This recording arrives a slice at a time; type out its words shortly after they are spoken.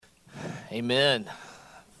Amen.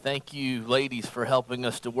 Thank you, ladies, for helping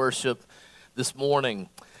us to worship this morning.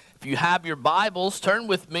 If you have your Bibles, turn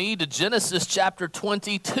with me to Genesis chapter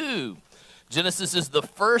 22. Genesis is the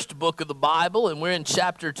first book of the Bible, and we're in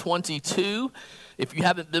chapter 22. If you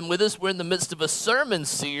haven't been with us, we're in the midst of a sermon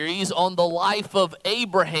series on the life of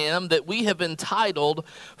Abraham that we have entitled,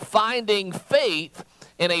 Finding Faith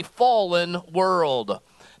in a Fallen World.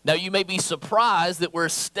 Now, you may be surprised that we're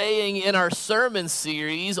staying in our sermon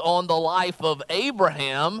series on the life of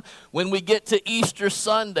Abraham when we get to Easter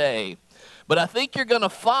Sunday. But I think you're going to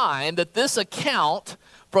find that this account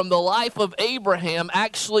from the life of Abraham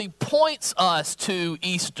actually points us to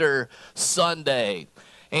Easter Sunday.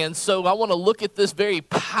 And so I want to look at this very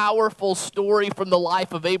powerful story from the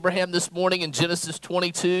life of Abraham this morning in Genesis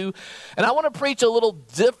 22. And I want to preach a little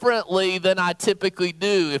differently than I typically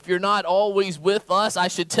do. If you're not always with us, I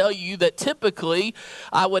should tell you that typically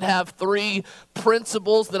I would have three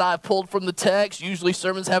principles that I pulled from the text. Usually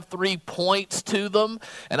sermons have 3 points to them.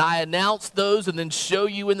 And I announce those and then show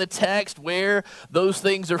you in the text where those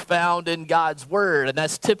things are found in God's Word. And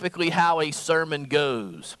that's typically how a sermon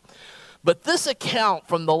goes. But this account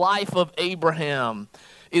from the life of Abraham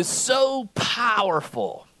is so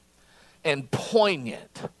powerful and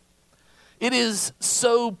poignant. It is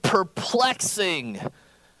so perplexing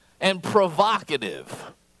and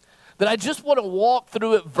provocative that I just want to walk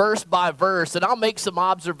through it verse by verse, and I'll make some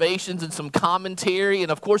observations and some commentary,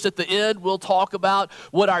 and of course at the end we'll talk about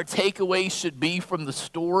what our takeaways should be from the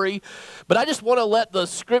story. But I just want to let the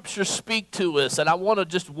scripture speak to us, and I want to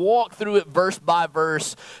just walk through it verse by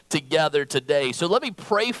verse together today. So let me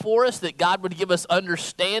pray for us that God would give us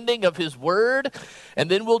understanding of His Word, and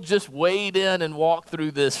then we'll just wade in and walk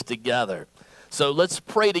through this together. So let's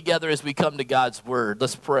pray together as we come to God's Word.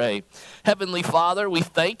 Let's pray. Heavenly Father, we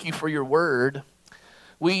thank you for your Word.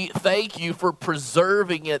 We thank you for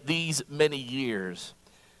preserving it these many years.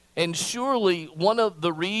 And surely one of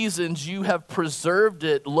the reasons you have preserved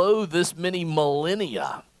it, this many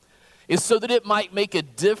millennia, is so that it might make a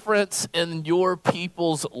difference in your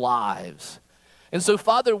people's lives. And so,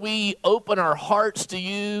 Father, we open our hearts to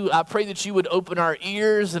you. I pray that you would open our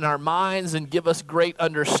ears and our minds and give us great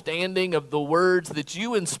understanding of the words that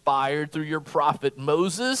you inspired through your prophet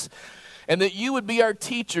Moses, and that you would be our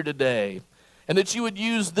teacher today, and that you would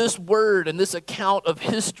use this word and this account of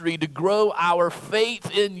history to grow our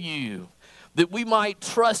faith in you, that we might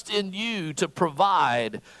trust in you to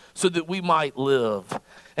provide so that we might live.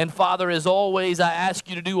 And Father, as always, I ask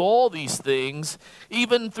you to do all these things,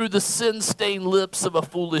 even through the sin-stained lips of a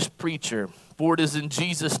foolish preacher. For it is in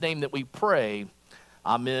Jesus' name that we pray.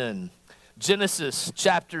 Amen. Genesis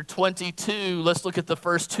chapter 22, let's look at the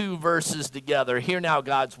first 2 verses together. Hear now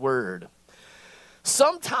God's word.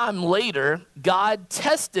 Sometime later, God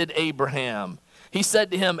tested Abraham. He said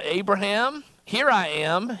to him, "Abraham, here I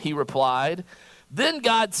am," he replied. Then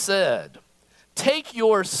God said, "Take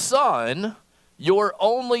your son, your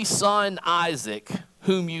only son Isaac,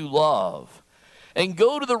 whom you love, and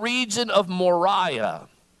go to the region of Moriah.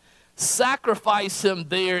 Sacrifice him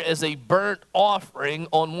there as a burnt offering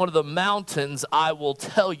on one of the mountains I will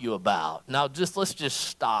tell you about." Now let's just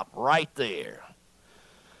stop right there.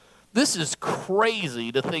 This is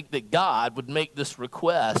crazy to think that God would make this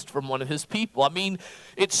request from one of his people. I mean,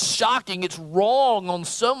 it's shocking. It's wrong on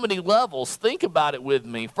so many levels. Think about it with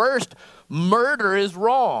me. First, murder is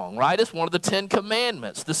wrong, right? It's one of the 10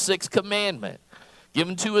 commandments, the 6th commandment.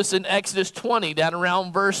 Given to us in Exodus 20, down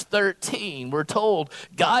around verse 13, we're told,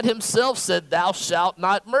 God himself said, "Thou shalt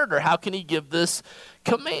not murder." How can he give this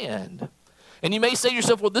command? And you may say to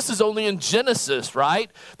yourself, well, this is only in Genesis,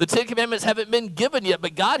 right? The 10 Commandments haven't been given yet,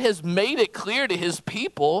 but God has made it clear to his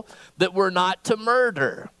people that we're not to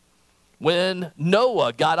murder. When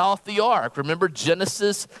Noah got off the ark, remember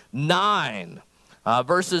Genesis 9,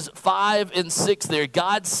 verses 5 and 6 there,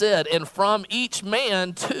 God said, "And from each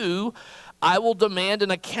man too I will demand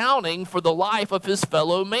an accounting for the life of his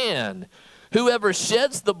fellow man. Whoever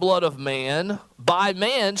sheds the blood of man, by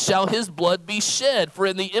man shall his blood be shed. For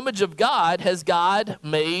in the image of God has God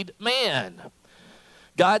made man."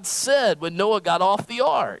 God said when Noah got off the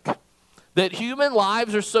ark that human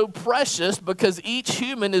lives are so precious because each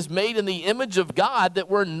human is made in the image of God that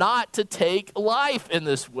we're not to take life in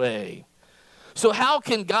this way. So how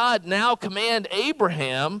can God now command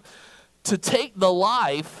Abraham to take the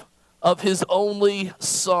life of his only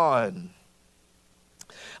son?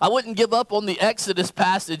 I wouldn't give up on the Exodus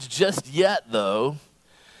passage just yet, though,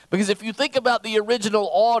 because if you think about the original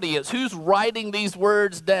audience, who's writing these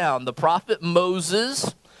words down? The prophet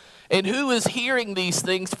Moses. And who is hearing these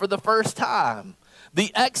things for the first time?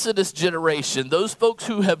 The Exodus generation, those folks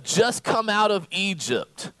who have just come out of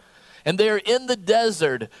Egypt. And they're in the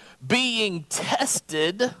desert being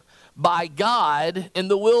tested by God in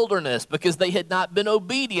the wilderness because they had not been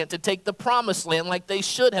obedient to take the promised land like they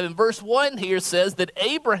should have. And verse 1 here says that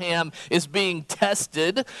Abraham is being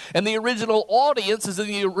tested, and the original audience is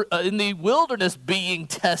in the wilderness being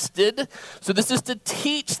tested. So this is to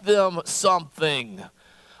teach them something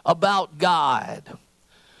about God.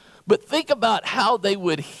 But think about how they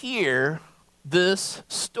would hear this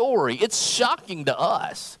story. It's shocking to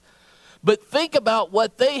us. But think about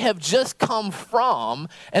what they have just come from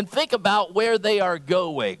and think about where they are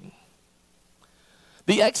going.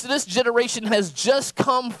 The Exodus generation has just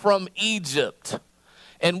come from Egypt.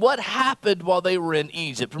 And what happened while they were in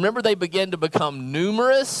Egypt? Remember, they began to become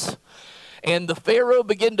numerous, and the Pharaoh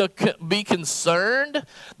began to be concerned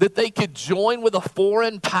that they could join with a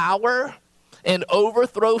foreign power and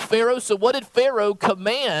overthrow Pharaoh. So what did Pharaoh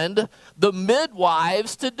command the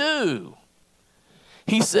midwives to do?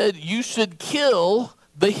 He said, you should kill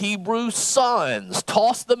the Hebrew sons.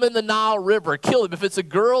 Toss them in the Nile River. Kill them. If it's a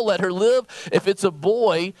girl, let her live. If it's a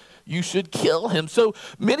boy, you should kill him. So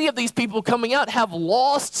many of these people coming out have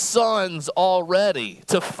lost sons already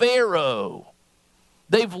to Pharaoh.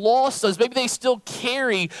 They've lost sons. Maybe they still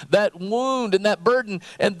carry that wound and that burden.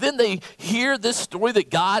 And then they hear this story that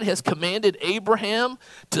God has commanded Abraham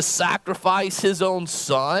to sacrifice his own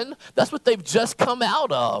son. That's what they've just come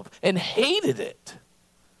out of and hated it.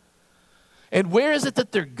 And where is it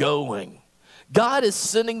that they're going? God is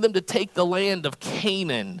sending them to take the land of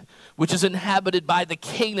Canaan, which is inhabited by the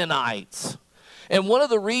Canaanites. And one of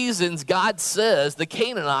the reasons God says the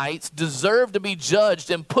Canaanites deserve to be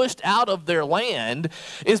judged and pushed out of their land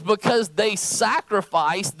is because they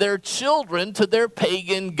sacrificed their children to their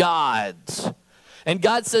pagan gods. And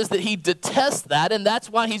God says that he detests that, and that's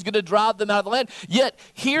why he's going to drive them out of the land. Yet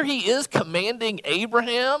here he is commanding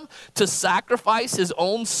Abraham to sacrifice his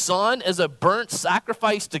own son as a burnt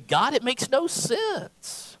sacrifice to God. It makes no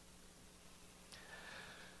sense.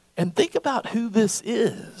 And think about who this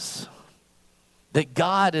is that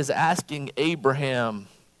God is asking Abraham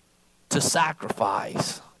to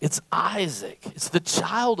sacrifice. It's Isaac. It's the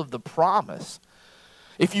child of the promise.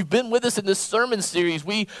 If you've been with us in this sermon series,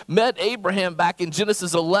 we met Abraham back in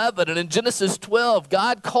Genesis 11, and in Genesis 12,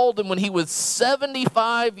 God called him when he was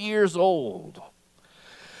 75 years old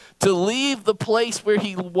to leave the place where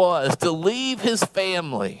he was, to leave his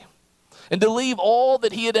family, and to leave all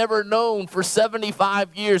that he had ever known for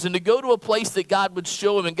 75 years, and to go to a place that God would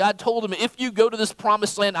show him. And God told him, if you go to this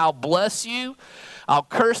promised land, I'll bless you, I'll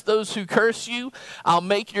curse those who curse you, I'll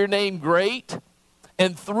make your name great.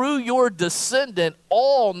 And through your descendant,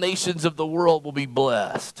 all nations of the world will be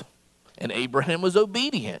blessed. And Abraham was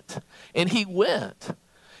obedient, and he went.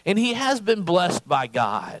 And he has been blessed by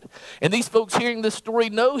God. And these folks hearing this story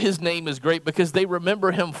know his name is great because they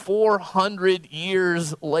remember him 400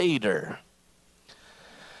 years later.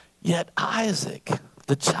 Yet Isaac,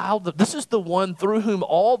 the child, this is the one through whom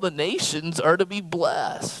all the nations are to be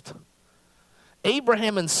blessed.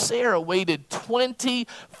 Abraham and Sarah waited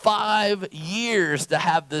 25 years to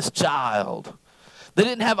have this child. They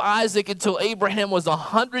didn't have Isaac until Abraham was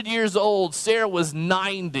 100 years old. Sarah was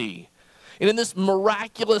 90. And in this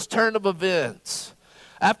miraculous turn of events,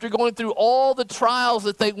 after going through all the trials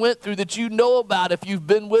that they went through that you know about if you've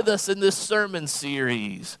been with us in this sermon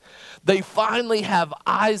series, they finally have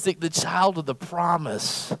Isaac, the child of the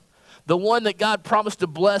promise. The one that God promised to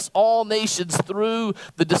bless all nations through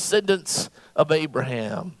the descendants of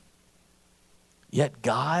Abraham. Yet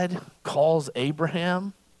God calls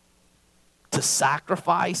Abraham to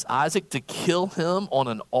sacrifice Isaac, to kill him on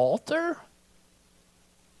an altar?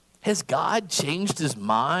 Has God changed his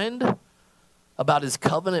mind about his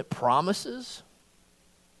covenant promises?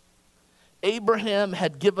 Abraham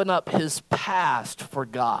had given up his past for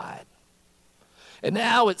God. And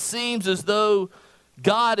now it seems as though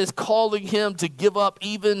God is calling him to give up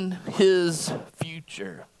even his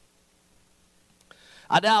future.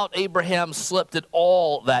 I doubt Abraham slept at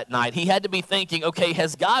all that night. He had to be thinking, okay,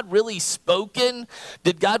 has God really spoken?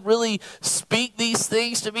 Did God really speak these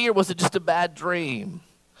things to me, or was it just a bad dream?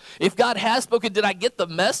 If God has spoken, did I get the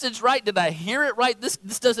message right? Did I hear it right? This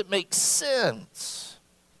doesn't make sense.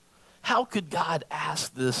 How could God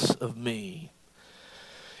ask this of me?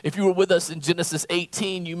 If you were with us in Genesis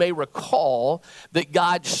 18, you may recall that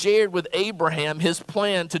God shared with Abraham his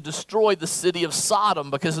plan to destroy the city of Sodom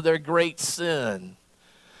because of their great sin.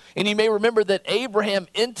 And you may remember that Abraham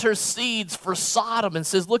intercedes for Sodom and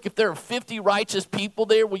says, look, if there are 50 righteous people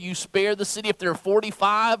there, will you spare the city? If there are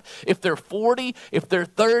 45, if there are 40, if there are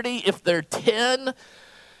 30, if there are 10.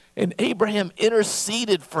 And Abraham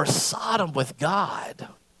interceded for Sodom with God.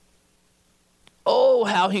 Oh,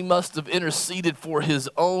 how he must have interceded for his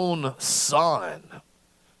own son.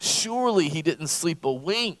 Surely he didn't sleep a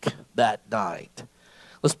wink that night.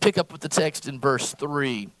 Let's pick up with the text in verse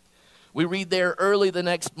 3. We read there, early the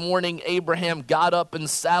next morning, Abraham got up and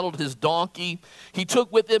saddled his donkey. He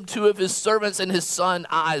took with him 2 of his servants and his son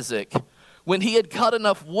Isaac. When he had cut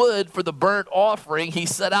enough wood for the burnt offering, he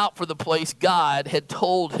set out for the place God had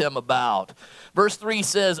told him about. Verse 3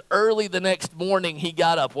 says, early the next morning he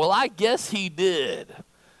got up. Well, I guess he did.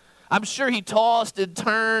 I'm sure he tossed and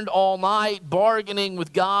turned all night, bargaining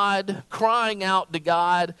with God, crying out to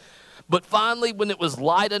God. But finally, when it was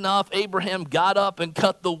light enough, Abraham got up and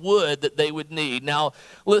cut the wood that they would need. Now,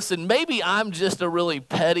 listen, maybe I'm just a really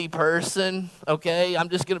petty person, okay? I'm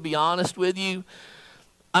just going to be honest with you.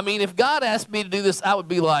 I mean, if God asked me to do this, I would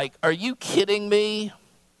be like, are you kidding me?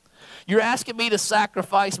 You're asking me to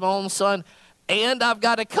sacrifice my own son, and I've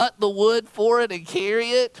got to cut the wood for it and carry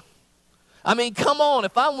it? I mean, come on.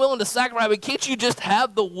 If I'm willing to sacrifice it, can't you just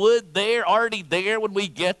have the wood there, already there when we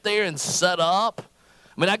get there and set up?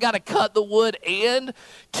 I mean, I got to cut the wood and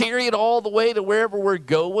carry it all the way to wherever we're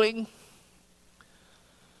going.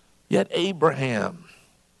 Yet Abraham,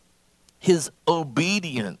 his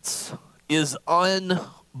obedience is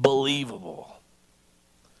unbelievable.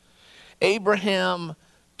 Abraham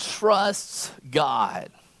trusts God.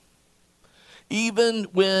 Even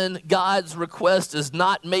when God's request is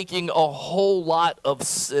not making a whole lot of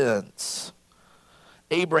sense.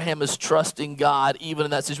 Abraham is trusting God even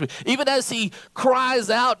in that situation. Even as he cries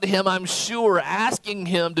out to him, I'm sure, asking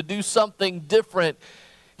him to do something different,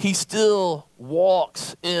 he still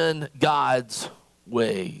walks in God's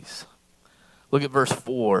ways. Look at verse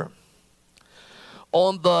 4.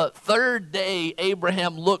 On the 3rd day,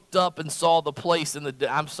 Abraham looked up and saw the place in the...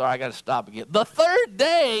 I'm sorry, I got to stop again. The 3rd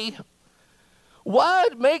day...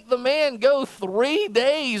 Why'd make the man go 3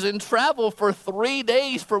 days and travel for 3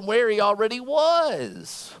 days from where he already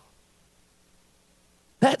was?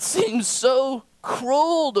 That seems so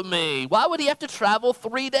cruel to me. Why would he have to travel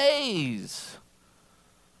 3 days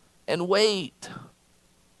and wait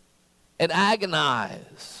and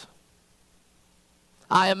agonize?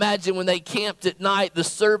 I imagine when they camped at night, the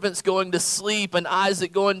servants going to sleep and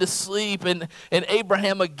Isaac going to sleep and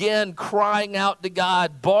Abraham again crying out to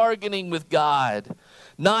God, bargaining with God,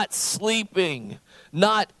 not sleeping,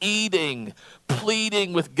 not eating,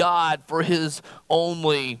 pleading with God for his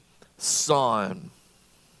only son.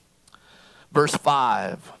 Verse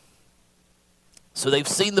 5. So they've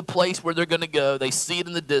seen the place where they're going to go. They see it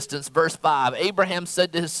in the distance. Verse 5. Abraham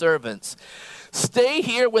said to his servants, stay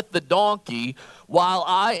here with the donkey while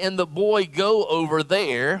I and the boy go over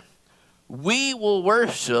there. We will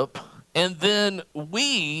worship, and then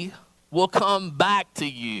we will come back to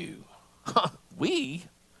you. We?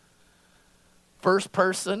 First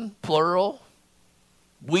person, plural.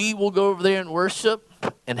 We will go over there and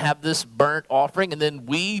worship and have this burnt offering, and then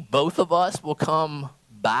we, both of us, will come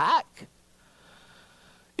back?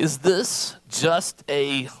 Is this just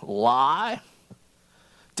a lie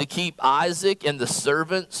to keep Isaac and the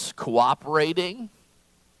servants cooperating?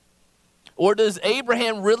 Or does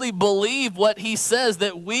Abraham really believe what he says,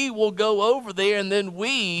 that we will go over there and then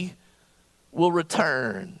we will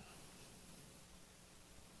return?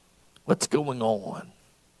 What's going on?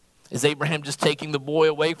 Is Abraham just taking the boy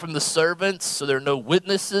away from the servants so there are no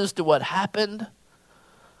witnesses to what happened?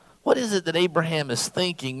 What is it that Abraham is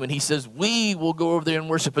thinking when he says, we will go over there and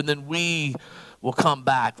worship and then we will come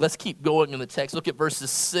back? Let's keep going in the text. Look at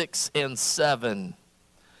verses 6 and 7.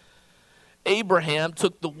 Abraham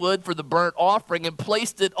took the wood for the burnt offering and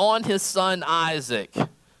placed it on his son Isaac.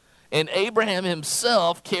 And Abraham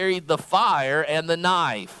himself carried the fire and the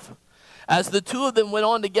knife. As the two of them went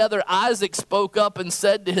on together, Isaac spoke up and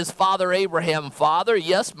said to his father Abraham, Father,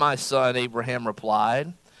 yes, my son, Abraham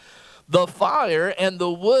replied. The fire and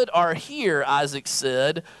the wood are here, Isaac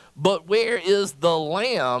said, but where is the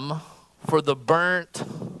lamb for the burnt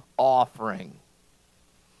offering?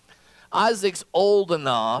 Isaac's old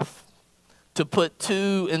enough to put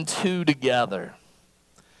 2 and 2 together.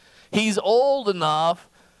 He's old enough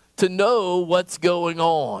to know what's going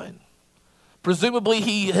on. Presumably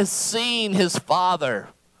he has seen his father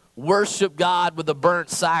worship God with a burnt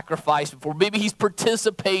sacrifice before. Maybe he's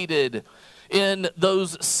participated in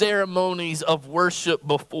those ceremonies of worship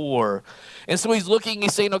before. And so he's looking,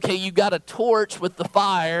 he's saying, okay, you got a torch with the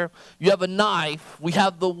fire, you have a knife, we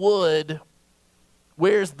have the wood.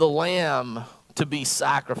 Where's the lamb to be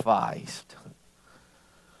sacrificed?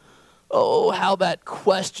 Oh, how that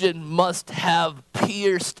question must have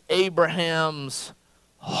pierced Abraham's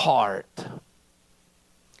heart.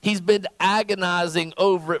 He's been agonizing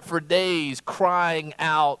over it for days, crying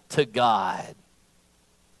out to God.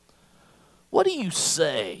 What do you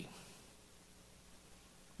say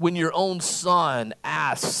when your own son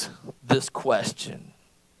asks this question?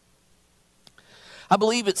 I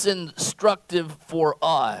believe it's instructive for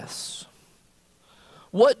us.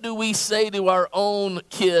 What do we say to our own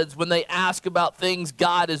kids when they ask about things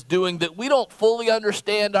God is doing that we don't fully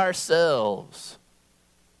understand ourselves?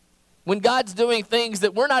 When God's doing things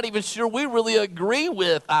that we're not even sure we really agree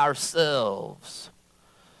with ourselves?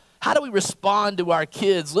 How do we respond to our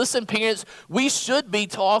kids? Listen, parents, we should be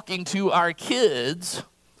talking to our kids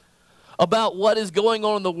about what is going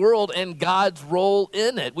on in the world and God's role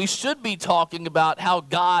in it. We should be talking about how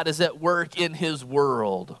God is at work in his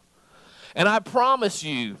world. And I promise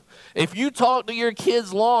you, if you talk to your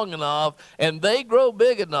kids long enough and they grow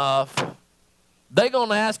big enough, they're going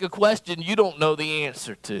to ask a question you don't know the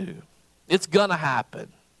answer to. It's going to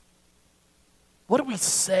happen. What do we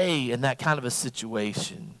say in that kind of a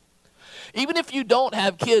situation? Even if you don't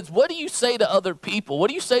have kids, what do you say to other people? What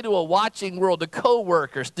do you say to a watching world, to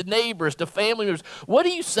coworkers, to neighbors, to family members? What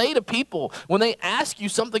do you say to people when they ask you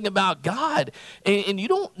something about God and you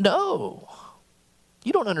don't know?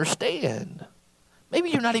 You don't understand. Maybe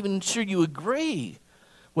you're not even sure you agree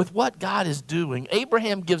with what God is doing.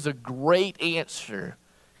 Abraham gives a great answer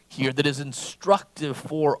here that is instructive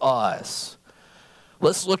for us.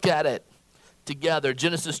 Let's look at it together.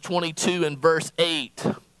 Genesis 22 and verse 8.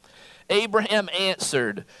 Abraham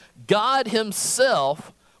answered, God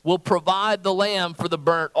himself will provide the lamb for the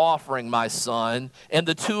burnt offering, my son. And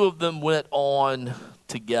the two of them went on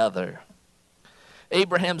together.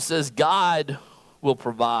 Abraham says, God will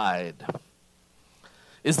provide.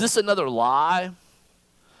 Is this another lie?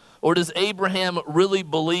 Or does Abraham really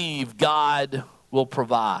believe God will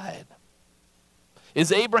provide?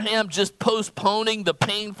 Is Abraham just postponing the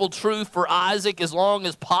painful truth for Isaac as long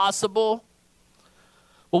as possible?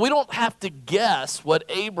 Well, we don't have to guess what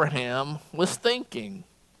Abraham was thinking.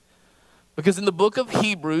 Because in the book of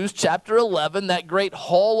Hebrews, chapter 11, that great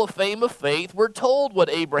hall of fame of faith, we're told what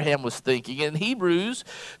Abraham was thinking. In Hebrews,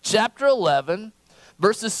 chapter 11,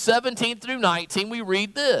 verses 17 through 19, we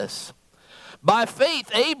read this. By faith,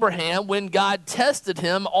 Abraham, when God tested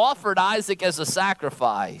him, offered Isaac as a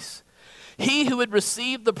sacrifice. He who had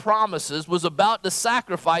received the promises was about to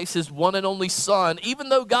sacrifice his one and only son, even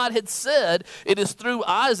though God had said, it is through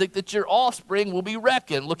Isaac that your offspring will be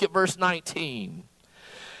reckoned. Look at verse 19.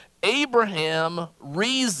 Abraham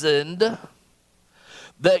reasoned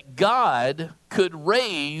that God could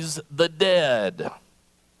raise the dead.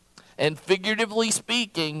 And figuratively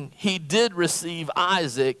speaking, he did receive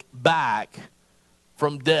Isaac back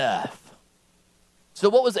from death. So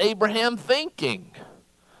what was Abraham thinking?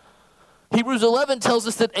 Hebrews 11 tells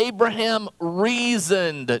us that Abraham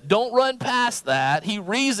reasoned. Don't run past that. He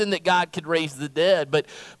reasoned that God could raise the dead.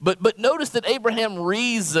 But notice that Abraham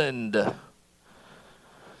reasoned.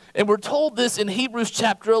 And we're told this in Hebrews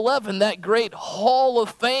chapter 11, that great hall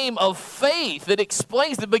of fame of faith that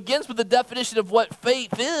explains, that begins with the definition of what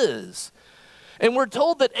faith is. And we're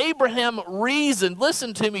told that Abraham reasoned.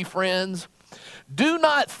 Listen to me, friends. Do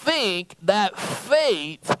not think that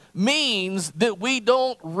faith means that we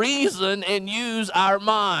don't reason and use our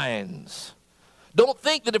minds. Don't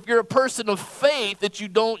think that if you're a person of faith that you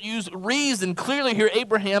don't use reason. Clearly here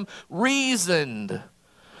Abraham reasoned.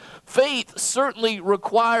 Faith certainly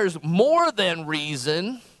requires more than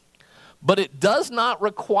reason, but it does not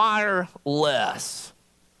require less.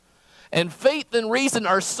 And faith and reason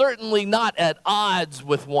are certainly not at odds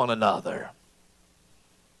with one another.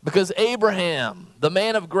 Because Abraham, the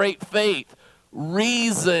man of great faith,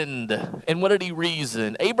 reasoned. And what did he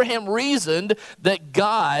reason? Abraham reasoned that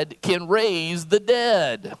God can raise the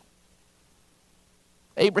dead.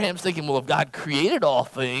 Abraham's thinking, well, if God created all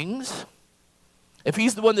things, if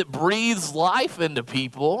he's the one that breathes life into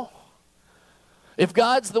people, if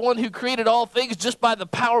God's the one who created all things just by the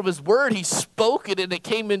power of his word, he spoke it and it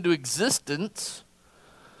came into existence.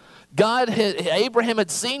 Abraham had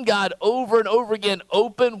seen God over and over again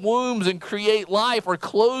open wombs and create life, or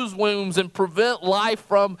close wombs and prevent life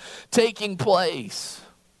from taking place.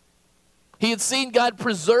 He had seen God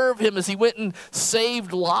preserve him as he went and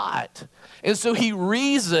saved Lot. And so he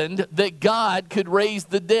reasoned that God could raise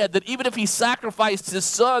the dead, that even if he sacrificed his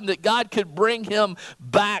son, that God could bring him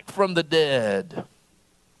back from the dead.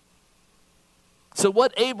 So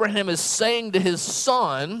what Abraham is saying to his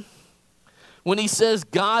son, when he says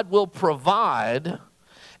God will provide,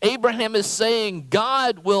 Abraham is saying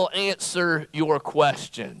God will answer your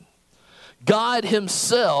question. God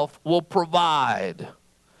himself will provide.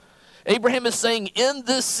 Abraham is saying, in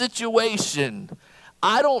this situation,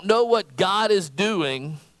 I don't know what God is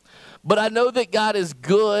doing, but I know that God is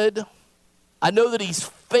good. I know that he's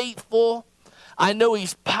faithful. I know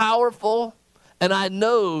he's powerful, and I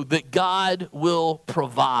know that God will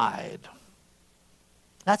provide.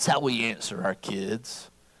 That's how we answer our kids.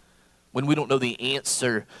 When we don't know the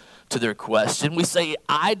answer to their question, we say,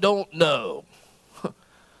 I don't know.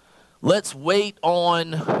 Let's wait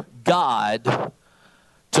on God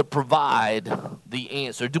to provide the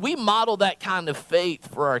answer. Do we model that kind of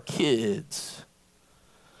faith for our kids?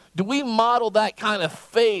 Do we model that kind of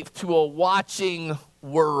faith to a watching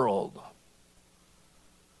world?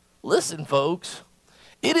 Listen, folks,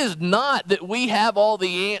 it is not that we have all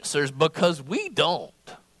the answers, because we don't.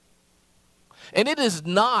 And it is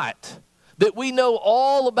not that we know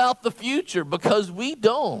all about the future, because we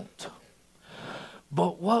don't.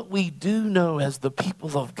 But what we do know as the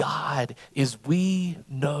people of God is we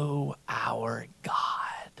know our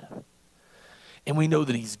God. And we know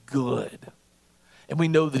that he's good. And we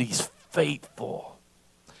know that he's faithful.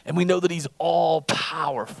 And we know that he's all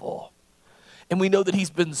powerful. And we know that he's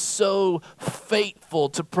been so faithful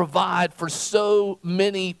to provide for so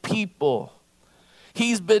many people.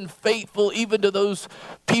 He's been faithful even to those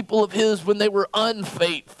people of his when they were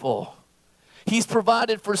unfaithful. He's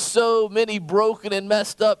provided for so many broken and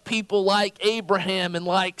messed up people like Abraham and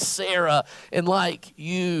like Sarah and like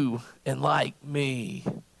you and like me.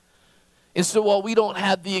 And so while we don't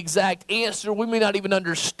have the exact answer, we may not even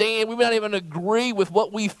understand, we may not even agree with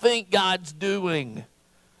what we think God's doing,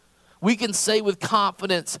 we can say with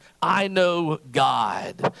confidence, I know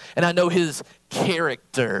God, and I know his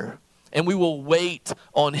character, and we will wait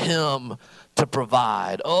on him to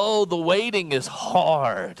provide. Oh, the waiting is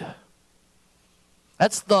hard.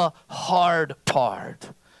 That's the hard part.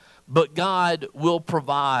 But God will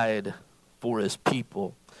provide for his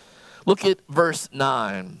people. Look at verse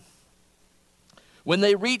 9. When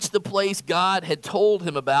they reached the place God had told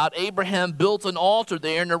him about, Abraham built an altar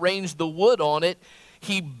there and arranged the wood on it.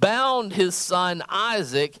 He bound his son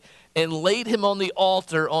Isaac and laid him on the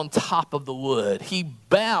altar on top of the wood. He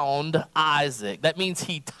bound Isaac. That means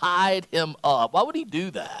he tied him up. Why would he do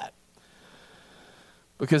that?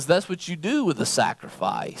 Because that's what you do with a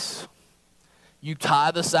sacrifice. You tie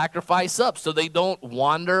the sacrifice up so they don't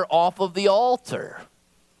wander off of the altar,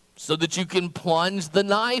 so that you can plunge the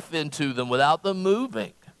knife into them without them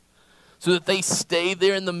moving, so that they stay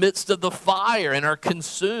there in the midst of the fire and are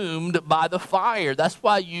consumed by the fire. That's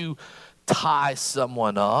why you tie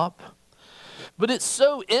someone up. But it's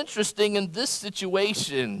so interesting in this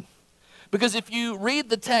situation, because if you read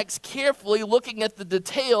the text carefully, looking at the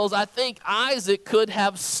details, I think Isaac could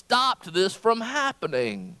have stopped this from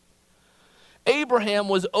happening. Abraham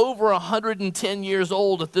was over 110 years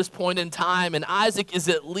old at this point in time, and Isaac is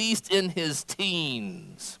at least in his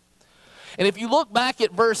teens. And if you look back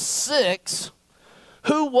at verse 6,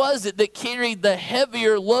 who was it that carried the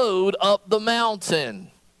heavier load up the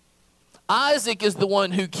mountain? Isaac is the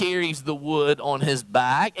one who carries the wood on his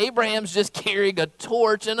back. Abraham's just carrying a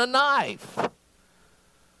torch and a knife.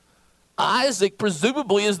 Isaac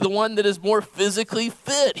presumably is the one that is more physically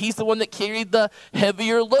fit. He's the one that carried the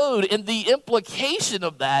heavier load. And the implication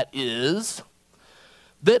of that is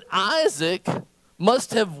that Isaac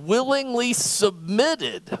must have willingly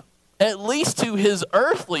submitted, at least to his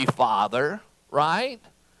earthly father, right?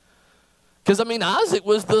 Because, Isaac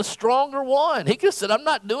was the stronger one. He could have said, I'm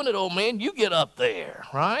not doing it, old man. You get up there,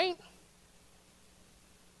 right?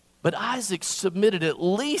 But Isaac submitted at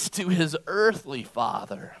least to his earthly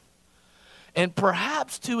father, and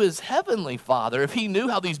perhaps to his heavenly father. If he knew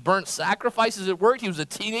how these burnt sacrifices had worked, he was a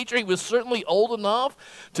teenager. He was certainly old enough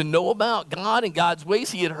to know about God and God's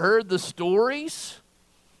ways. He had heard the stories.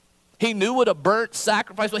 He knew what a burnt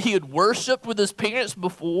sacrifice was. He had worshiped with his parents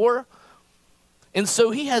before. And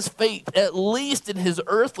so he has faith at least in his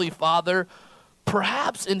earthly father,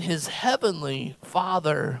 perhaps in his heavenly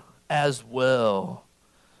father as well.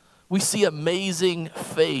 We see amazing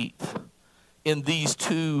faith in these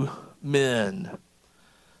two men.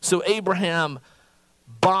 So Abraham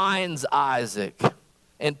binds Isaac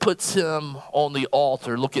and puts him on the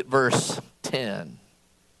altar. Look at verse 10.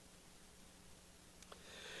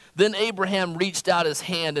 Then Abraham reached out his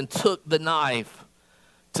hand and took the knife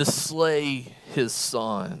to slay his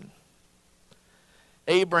son.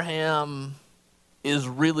 Abraham is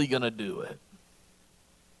really going to do it,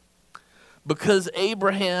 because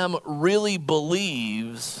Abraham really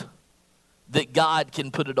believes that God can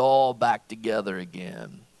put it all back together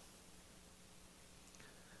again.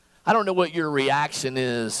 I don't know what your reaction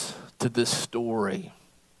is to this story.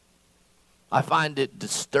 I find it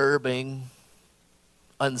disturbing,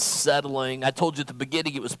 unsettling. I told you at the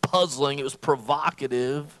beginning it was puzzling, it was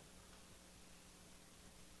provocative.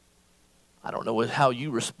 I don't know how you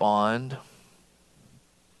respond.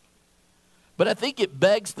 But I think it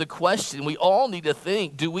begs the question, we all need to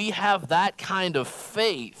think, do we have that kind of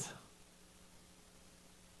faith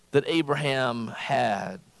that Abraham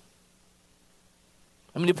had?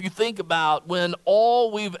 I mean, if you think about when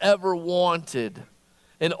all we've ever wanted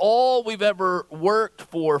and all we've ever worked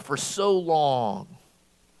for so long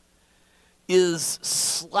is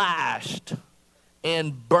slashed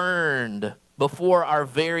and burned before our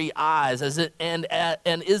very eyes and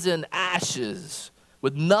is in ashes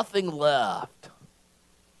with nothing left,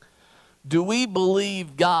 do we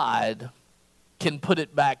believe God can put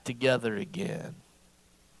it back together again?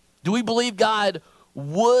 Do we believe God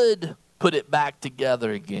would put it back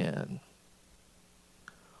together again?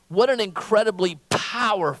 What an incredibly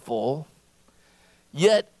powerful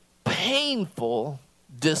yet painful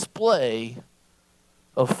display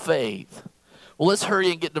of faith. Well, let's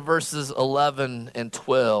hurry and get to verses 11 and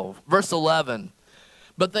 12. Verse 11,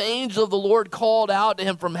 but the angel of the Lord called out to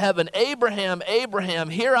him from heaven, Abraham, Abraham,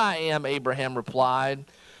 here I am, Abraham replied.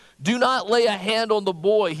 Do not lay a hand on the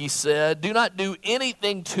boy, he said. Do not do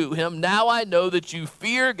anything to him. Now I know that you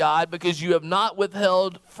fear God because you have not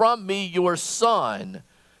withheld from me your son,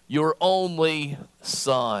 your only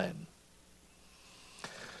son.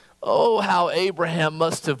 Oh, how Abraham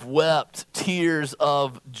must have wept tears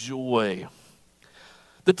of joy.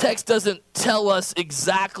 The text doesn't tell us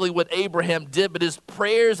exactly what Abraham did, but his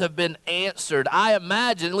prayers have been answered. I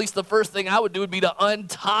imagine, at least the first thing I would do would be to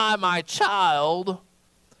untie my child,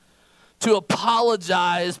 to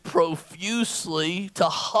apologize profusely, to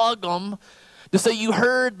hug him, to say, you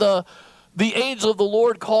heard the angel of the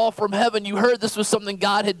Lord call from heaven. You heard this was something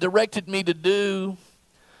God had directed me to do.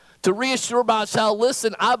 To reassure my child,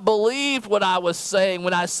 listen, I believed what I was saying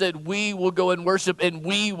when I said we will go and worship and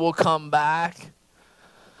we will come back.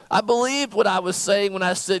 I believed what I was saying when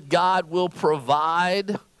I said God will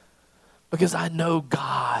provide, because I know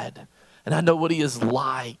God and I know what he is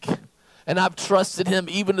like. And I've trusted him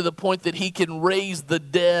even to the point that he can raise the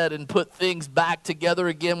dead and put things back together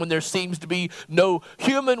again when there seems to be no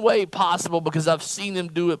human way possible, because I've seen him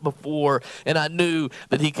do it before and I knew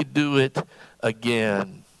that he could do it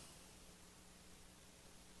again.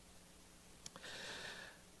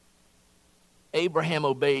 Abraham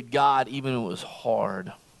obeyed God even when it was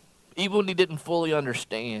hard, even when he didn't fully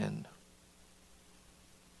understand,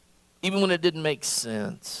 even when it didn't make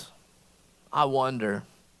sense. I wonder,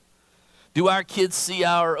 do our kids see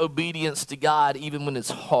our obedience to God even when it's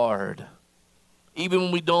hard, even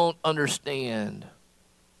when we don't understand?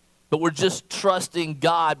 But we're just trusting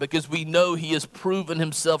God because we know he has proven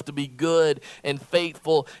himself to be good and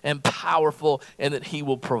faithful and powerful and that he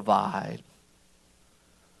will provide.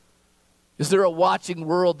 Is there a watching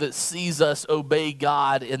world that sees us obey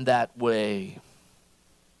God in that way?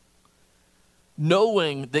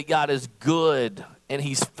 Knowing that God is good and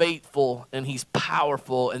he's faithful and he's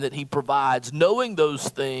powerful and that he provides, knowing those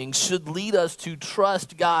things should lead us to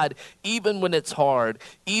trust God even when it's hard,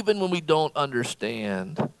 even when we don't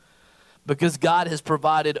understand. Because God has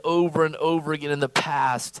provided over and over again in the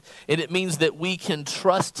past, and it means that we can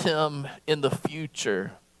trust him in the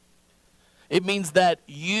future. It means that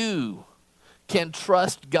you can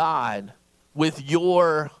trust God with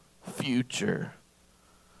your future.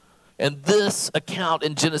 And this account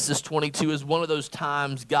in Genesis 22 is one of those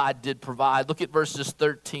times God did provide. Look at verses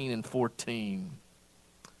 13 and 14.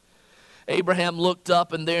 Abraham looked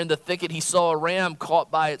up, and there in the thicket he saw a ram caught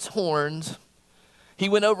by its horns. He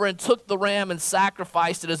went over and took the ram and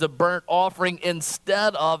sacrificed it as a burnt offering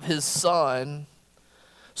instead of his son.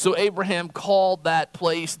 So Abraham called that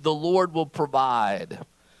place, the Lord will provide.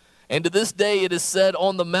 And to this day it is said,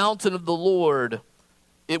 on the mountain of the Lord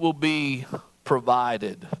it will be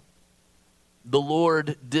provided. The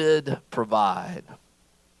Lord did provide.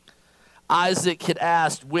 Isaac had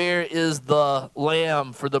asked, where is the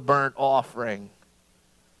lamb for the burnt offering?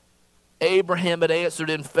 Abraham had answered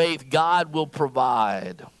in faith, God will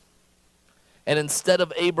provide. And instead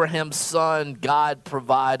of Abraham's son, God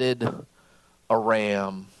provided a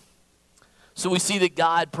ram. So we see that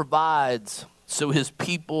God provides so his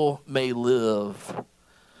people may live.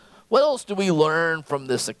 What else do we learn from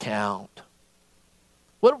this account?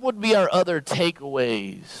 What would be our other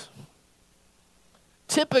takeaways?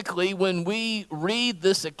 Typically, when we read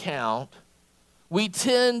this account, we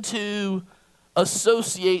tend to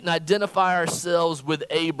associate and identify ourselves with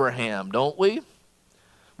Abraham, don't we?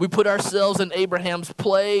 We put ourselves in Abraham's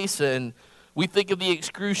place, and we think of the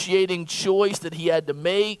excruciating choice that he had to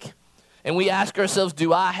make. And we ask ourselves,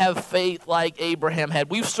 do I have faith like Abraham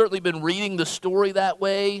had? We've certainly been reading the story that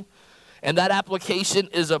way. And that application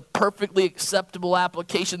is a perfectly acceptable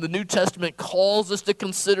application. The New Testament calls us to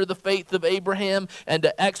consider the faith of Abraham and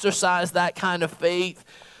to exercise that kind of faith.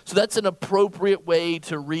 So that's an appropriate way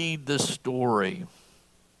to read this story.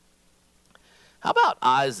 How about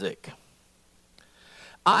Isaac?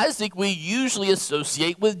 Isaac we usually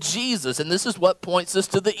associate with Jesus, and this is what points us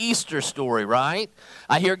to the Easter story, right?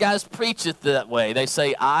 I hear guys preach it that way. They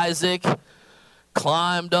say Isaac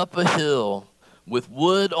climbed up a hill with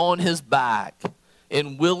wood on his back,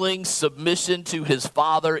 in willing submission to his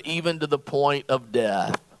father, even to the point of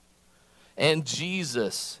death. And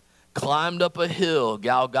Jesus climbed up a hill,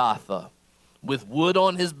 Golgotha, with wood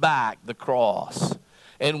on his back, the cross,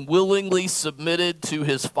 and willingly submitted to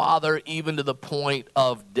his father, even to the point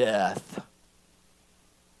of death.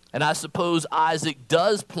 And I suppose Isaac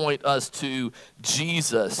does point us to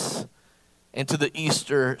Jesus and to the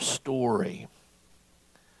Easter story.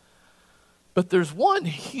 But there's one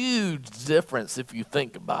huge difference if you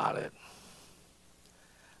think about it.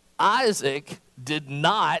 Isaac did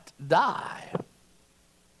not die,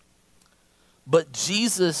 but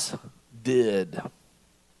Jesus did.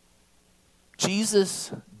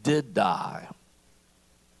 Jesus did die.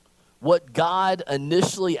 What God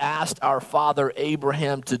initially asked our father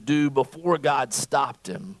Abraham to do before God stopped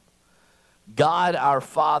him, God our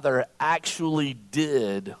Father actually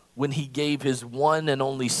did when he gave his one and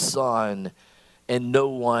only Son, and no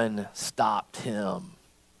one stopped him.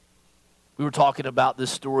 We were talking about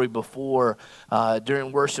this story before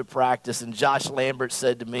during worship practice, and Josh Lambert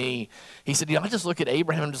said to me, he said, I just look at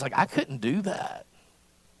Abraham and just like, I couldn't do that.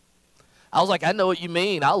 I was like, I know what you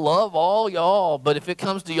mean. I love all y'all, but if it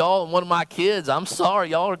comes to y'all and one of my kids, I'm sorry,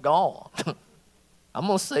 y'all are gone. I'm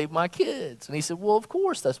going to save my kids. And he said, well, of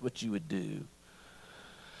course that's what you would do.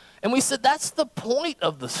 And we said, that's the point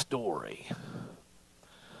of the story.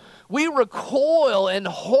 We recoil in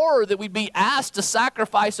horror that we'd be asked to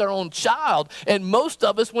sacrifice our own child. And most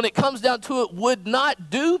of us, when it comes down to it, would not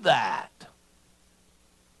do that.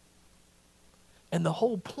 And the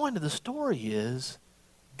whole point of the story is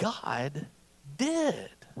God did.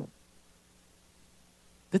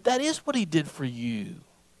 That is what he did for you.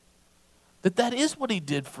 That is what he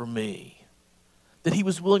did for me. That he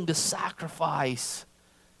was willing to sacrifice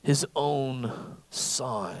his own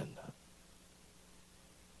son.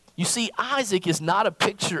 You see, Isaac is not a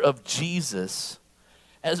picture of Jesus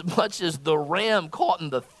as much as the ram caught in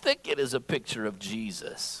the thicket is a picture of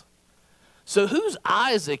Jesus. So who's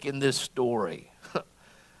Isaac in this story?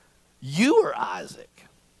 You are Isaac.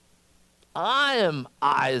 I am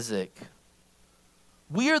Isaac.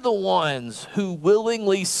 We are the ones who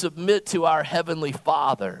willingly submit to our Heavenly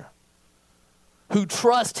Father, who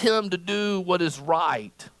trust him to do what is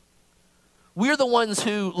right. We're the ones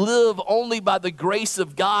who live only by the grace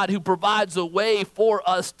of God, who provides a way for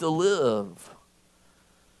us to live.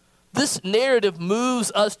 This narrative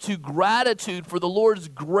moves us to gratitude for the Lord's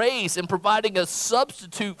grace in providing a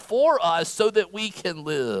substitute for us so that we can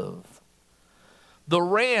live. The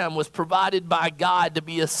ram was provided by God to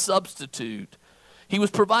be a substitute. He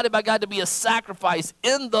was provided by God to be a sacrifice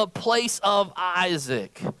in the place of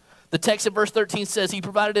Isaac. The text in verse 13 says he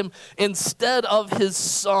provided him instead of his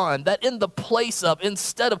son. That in the place of,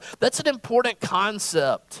 instead of, that's an important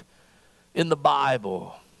concept in the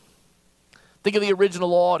Bible. Think of the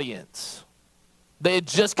original audience. They had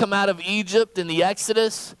just come out of Egypt in the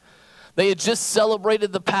Exodus. They had just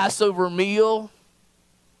celebrated the Passover meal.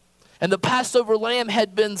 And the Passover lamb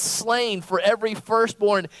had been slain for every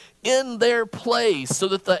firstborn in their place so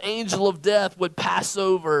that the angel of death would pass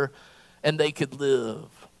over and they could live.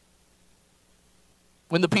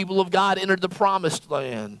 When the people of God entered the promised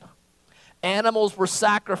land, animals were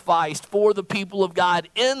sacrificed for the people of God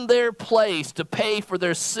in their place to pay for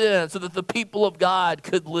their sins so that the people of God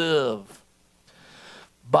could live.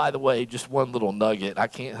 By the way, just one little nugget. I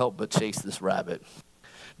can't help but chase this rabbit.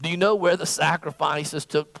 Do you know where the sacrifices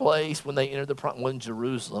took place when they entered the promised land? Well, in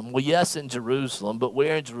Jerusalem. Well, yes, in Jerusalem, but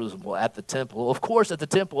where in Jerusalem? Well, at the temple. Of course, at the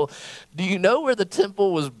temple. Do you know where the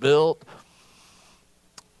temple was built?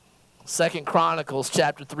 2 Chronicles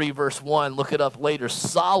chapter 3, verse 1. Look it up later.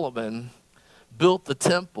 Solomon built the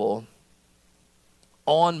temple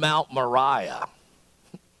on Mount Moriah,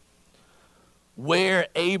 where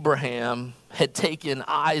Abraham had taken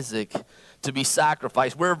Isaac to be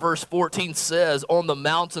sacrificed, where verse 14 says, on the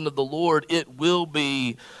mountain of the Lord it will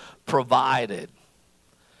be provided.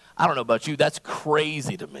 I don't know about you, that's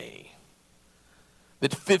crazy to me.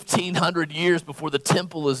 That 1,500 years before the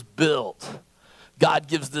temple is built, God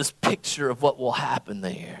gives this picture of what will happen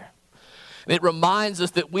there. And it reminds us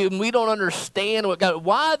that when we don't understand what God,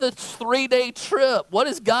 why the 3-day trip? What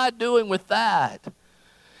is God doing with that?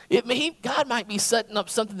 God might be setting up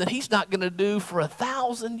something that he's not going to do for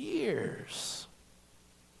 1,000 years.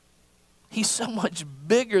 He's so much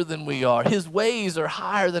bigger than we are. His ways are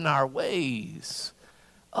higher than our ways.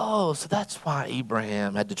 Oh, so that's why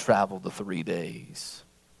Abraham had to travel the 3 days.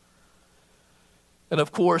 And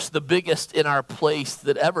of course, the biggest in our place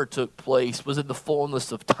that ever took place was in the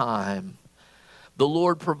fullness of time. The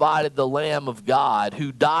Lord provided the Lamb of God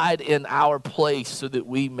who died in our place so that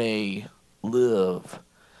we may live.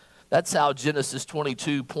 That's how Genesis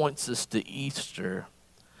 22 points us to Easter,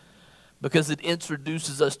 because it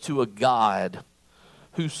introduces us to a God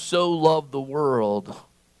who so loved the world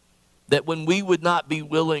that when we would not be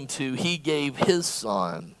willing to, he gave his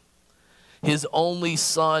son, his only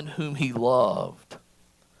son whom he loved,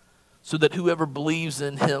 so that whoever believes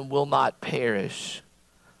in him will not perish,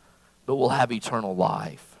 but will have eternal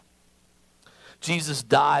life. Jesus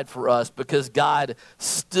died for us because God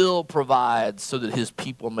still provides so that his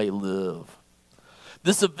people may live.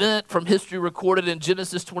 This event from history recorded in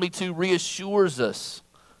Genesis 22 reassures us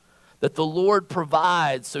that the Lord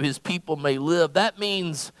provides so his people may live. That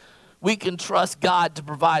means we can trust God to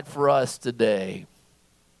provide for us today.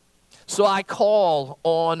 So I call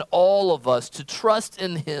on all of us to trust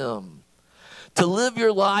in him, to live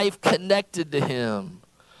your life connected to him,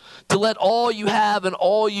 to let all you have and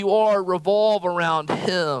all you are revolve around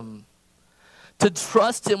him, to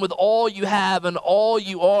trust him with all you have and all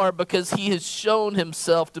you are because he has shown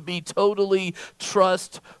himself to be totally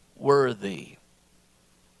trustworthy.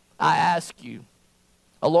 I ask you,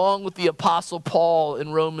 along with the Apostle Paul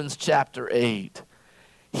in Romans chapter 8,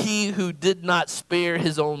 he who did not spare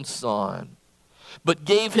his own son, but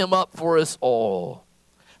gave him up for us all,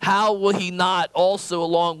 how will he not also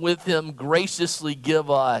along with him graciously give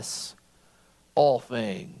us all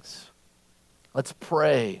things? Let's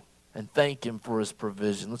pray and thank him for his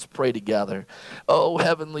provision. Let's pray together. Oh,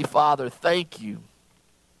 Heavenly Father, thank you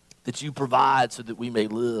that you provide so that we may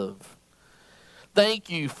live. Thank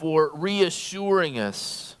you for reassuring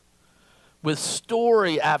us with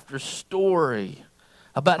story after story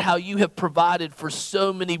about how you have provided for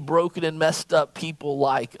so many broken and messed up people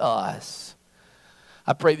like us.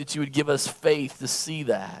 I pray that you would give us faith to see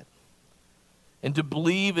that and to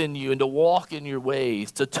believe in you and to walk in your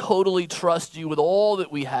ways, to totally trust you with all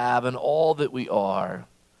that we have and all that we are.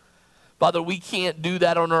 Father, we can't do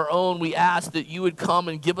that on our own. We ask that you would come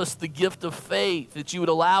and give us the gift of faith, that you would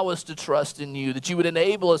allow us to trust in you, that you would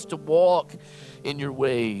enable us to walk in your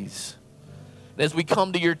ways. And as we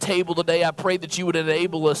come to your table today, I pray that you would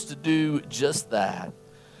enable us to do just that.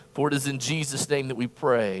 For it is in Jesus' name that we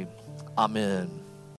pray. Amen.